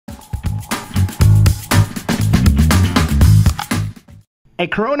A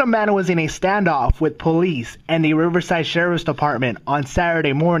Corona man was in a standoff with police and the Riverside Sheriff's Department on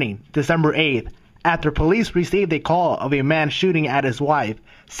Saturday morning, December 8th, after police received a call of a man shooting at his wife,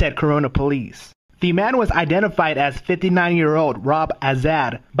 said Corona police. The man was identified as 59-year-old Rob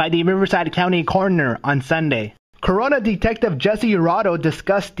Azad by the Riverside County coroner on Sunday. Corona Detective Jesse Urado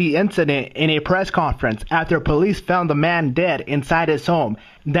discussed the incident in a press conference after police found the man dead inside his home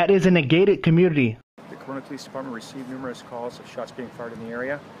that is in a gated community. The Corona Police Department received numerous calls of shots being fired in the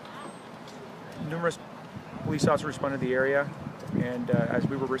area. Numerous police officers responded to the area, and as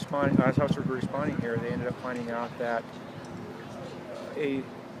officers were responding here, they ended up finding out that a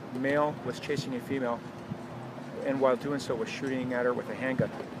male was chasing a female, and while doing so was shooting at her with a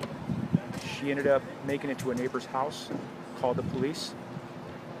handgun. She ended up making it to a neighbor's house, called the police,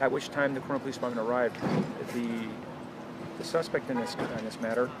 at which time the Corona Police Department arrived. The suspect in this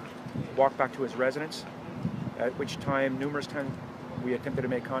matter walked back to his residence, at which time, numerous times, we attempted to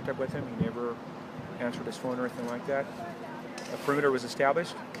make contact with him. He never answered his phone or anything like that. A perimeter was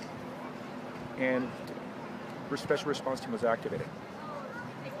established, and a special response team was activated.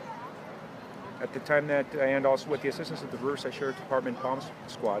 At the time that, and also with the assistance of the Riverside Sheriff's Department bomb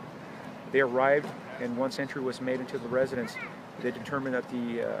squad, they arrived, and once entry was made into the residence, they determined that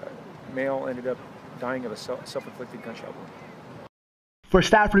the male ended up dying of a self-inflicted gunshot wound. For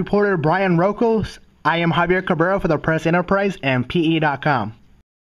staff reporter Brian Rocos, I am Javier Cabrera for the Press Enterprise and PE.com.